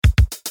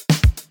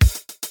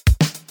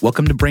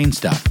Welcome to Brain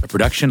Stuff, a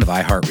production of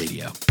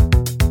iHeartRadio.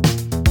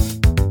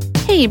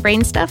 Hey,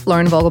 Brain Stuff,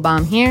 Lauren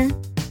Vogelbaum here.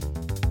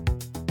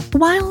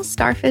 While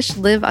starfish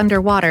live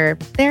underwater,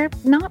 they're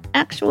not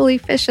actually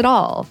fish at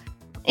all.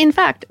 In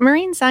fact,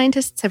 marine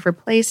scientists have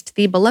replaced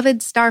the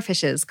beloved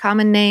starfish's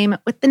common name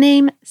with the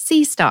name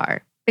sea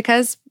star,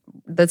 because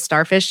the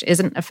starfish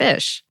isn't a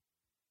fish.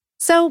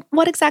 So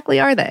what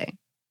exactly are they?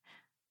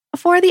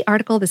 For the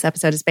article this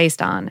episode is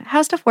based on,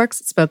 How Stuff Works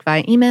spoke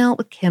via email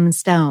with Kim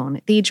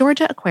Stone, the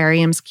Georgia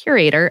Aquarium's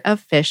curator of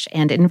fish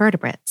and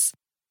invertebrates.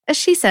 As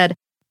she said,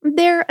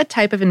 they're a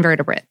type of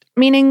invertebrate,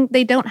 meaning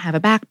they don't have a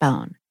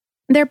backbone.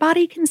 Their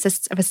body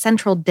consists of a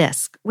central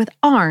disc with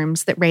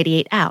arms that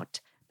radiate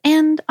out,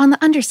 and on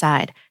the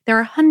underside, there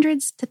are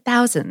hundreds to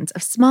thousands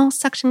of small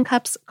suction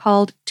cups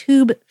called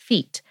tube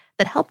feet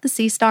that help the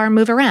sea star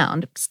move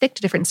around, stick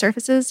to different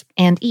surfaces,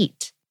 and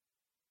eat.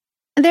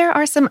 There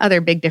are some other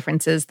big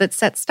differences that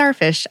set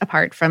starfish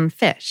apart from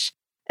fish.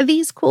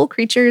 These cool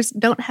creatures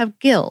don't have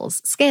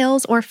gills,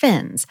 scales, or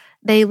fins.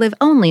 They live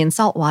only in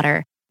salt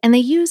water, and they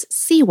use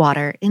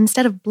seawater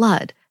instead of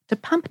blood to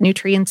pump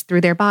nutrients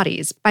through their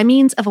bodies by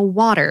means of a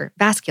water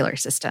vascular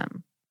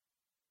system.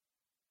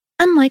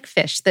 Unlike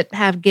fish that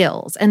have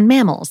gills and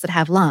mammals that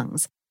have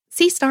lungs,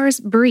 sea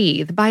stars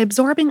breathe by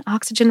absorbing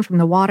oxygen from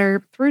the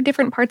water through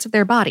different parts of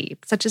their body,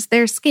 such as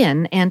their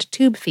skin and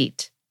tube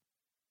feet.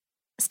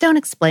 Stone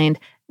explained,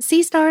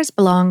 sea stars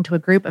belong to a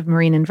group of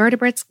marine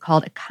invertebrates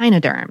called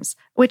echinoderms,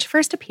 which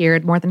first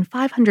appeared more than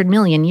 500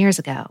 million years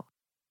ago.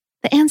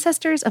 The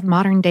ancestors of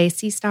modern-day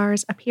sea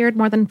stars appeared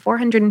more than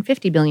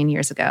 450 billion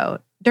years ago,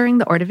 during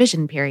the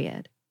Ordovician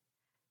period.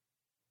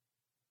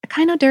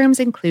 Echinoderms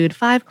include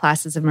 5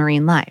 classes of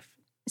marine life: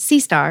 sea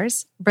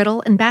stars,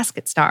 brittle and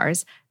basket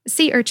stars,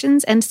 sea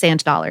urchins and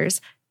sand dollars,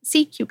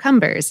 sea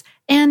cucumbers,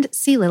 and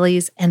sea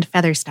lilies and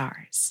feather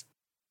stars.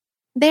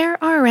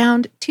 There are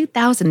around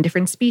 2,000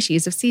 different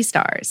species of sea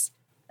stars.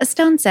 As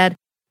Stone said,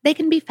 they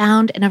can be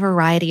found in a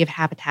variety of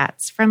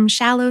habitats, from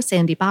shallow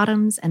sandy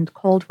bottoms and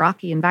cold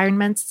rocky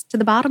environments to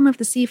the bottom of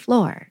the sea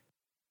floor.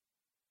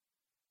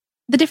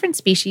 The different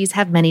species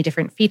have many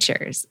different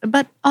features,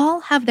 but all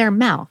have their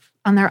mouth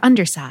on their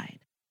underside.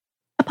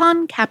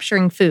 Upon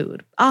capturing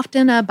food,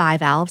 often a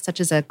bivalve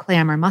such as a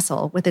clam or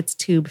mussel with its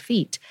tube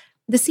feet,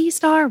 the sea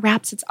star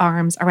wraps its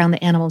arms around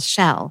the animal's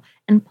shell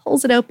and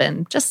pulls it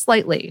open just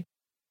slightly.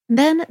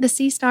 Then the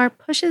sea star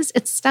pushes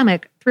its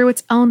stomach through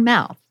its own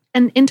mouth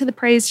and into the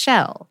prey's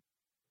shell.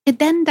 It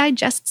then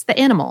digests the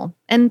animal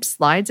and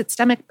slides its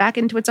stomach back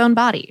into its own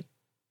body.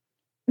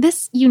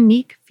 This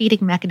unique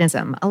feeding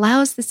mechanism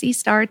allows the sea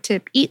star to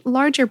eat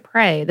larger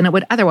prey than it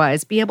would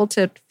otherwise be able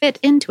to fit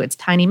into its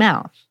tiny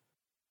mouth.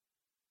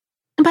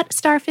 But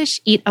starfish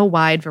eat a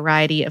wide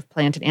variety of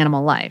plant and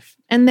animal life,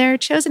 and their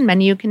chosen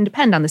menu can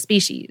depend on the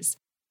species.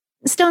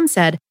 Stone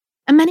said,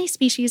 many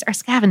species are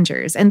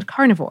scavengers and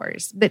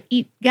carnivores that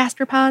eat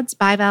gastropods,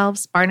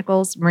 bivalves,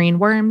 barnacles, marine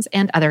worms,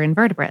 and other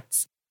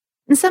invertebrates.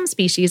 And some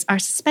species are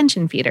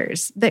suspension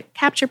feeders that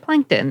capture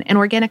plankton and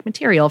organic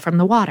material from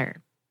the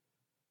water.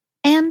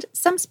 And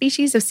some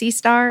species of sea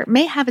star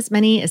may have as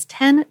many as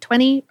 10,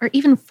 20, or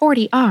even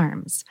 40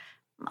 arms.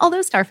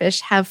 Although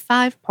starfish have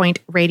 5-point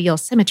radial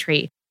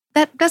symmetry,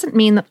 that doesn't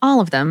mean that all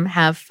of them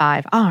have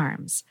 5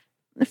 arms.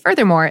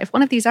 Furthermore, if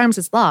one of these arms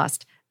is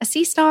lost, a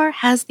sea star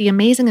has the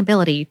amazing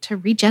ability to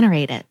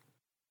regenerate it.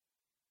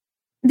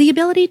 The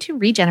ability to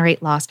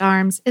regenerate lost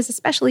arms is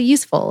especially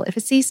useful if a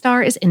sea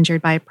star is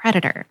injured by a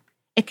predator.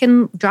 It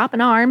can drop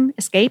an arm,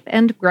 escape,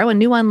 and grow a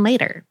new one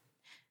later.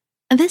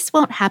 This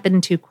won't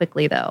happen too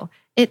quickly, though.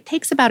 It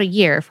takes about a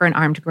year for an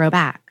arm to grow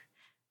back.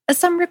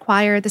 Some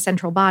require the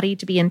central body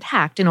to be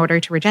intact in order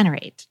to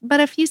regenerate, but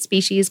a few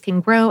species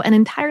can grow an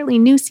entirely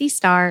new sea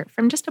star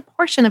from just a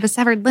portion of a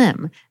severed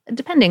limb,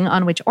 depending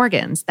on which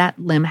organs that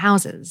limb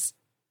houses.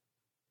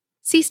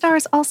 Sea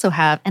stars also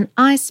have an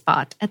eye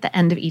spot at the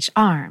end of each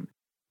arm.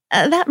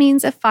 That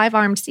means a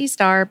 5-armed sea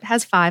star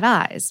has 5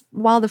 eyes,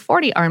 while the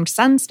 40-armed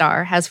sun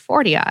star has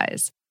 40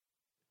 eyes.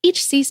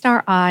 Each sea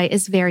star eye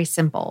is very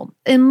simple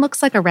and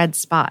looks like a red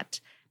spot.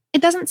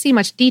 It doesn't see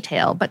much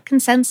detail, but can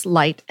sense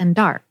light and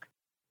dark.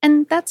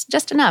 And that's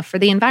just enough for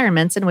the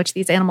environments in which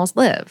these animals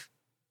live.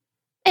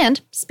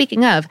 And,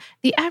 speaking of,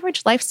 the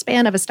average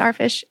lifespan of a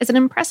starfish is an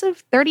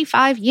impressive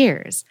 35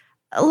 years.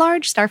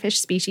 Large starfish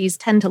species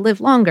tend to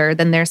live longer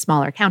than their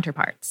smaller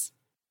counterparts.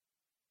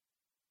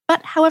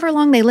 But however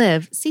long they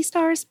live, sea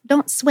stars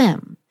don't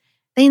swim.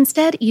 They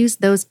instead use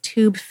those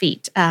tube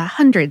feet,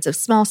 hundreds of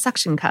small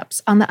suction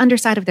cups on the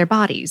underside of their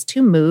bodies,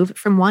 to move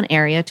from one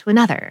area to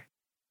another.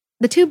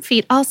 The tube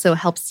feet also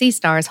help sea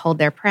stars hold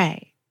their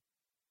prey.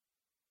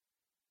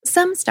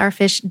 Some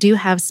starfish do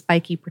have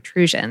spiky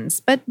protrusions,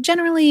 but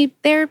generally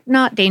they're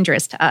not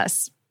dangerous to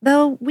us,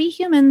 though we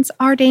humans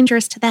are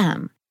dangerous to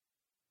them.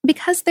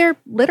 Because they're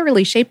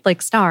literally shaped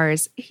like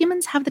stars,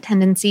 humans have the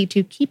tendency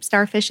to keep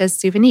starfish as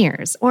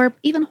souvenirs or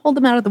even hold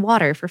them out of the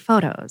water for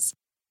photos.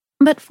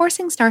 But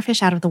forcing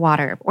starfish out of the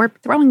water or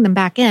throwing them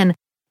back in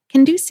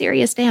can do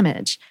serious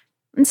damage.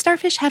 And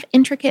starfish have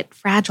intricate,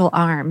 fragile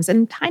arms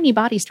and tiny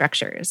body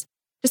structures.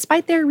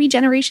 Despite their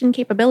regeneration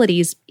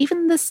capabilities,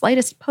 even the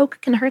slightest poke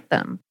can hurt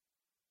them.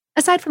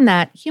 Aside from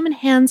that, human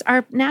hands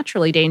are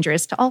naturally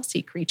dangerous to all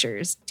sea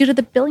creatures due to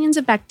the billions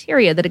of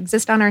bacteria that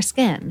exist on our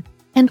skin,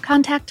 and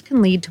contact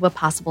can lead to a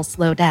possible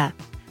slow death.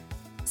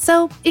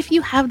 So, if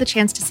you have the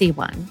chance to see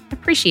one,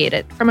 appreciate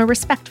it from a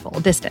respectful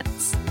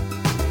distance.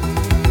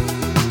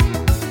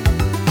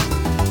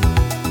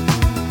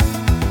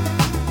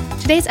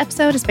 Today's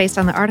episode is based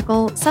on the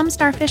article Some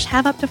Starfish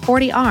Have Up to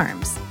 40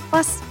 Arms,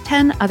 plus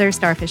 10 other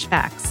starfish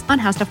facts on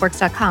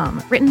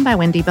HowStuffWorks.com, written by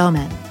Wendy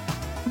Bowman.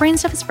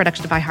 Brainstuff is a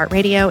production of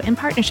iHeartRadio in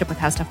partnership with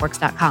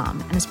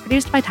HowStuffWorks.com and is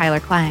produced by Tyler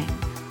Klang.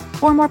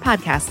 For more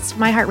podcasts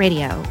from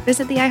iHeartRadio,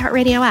 visit the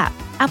iHeartRadio app,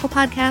 Apple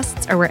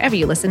Podcasts, or wherever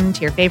you listen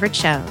to your favorite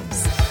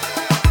shows.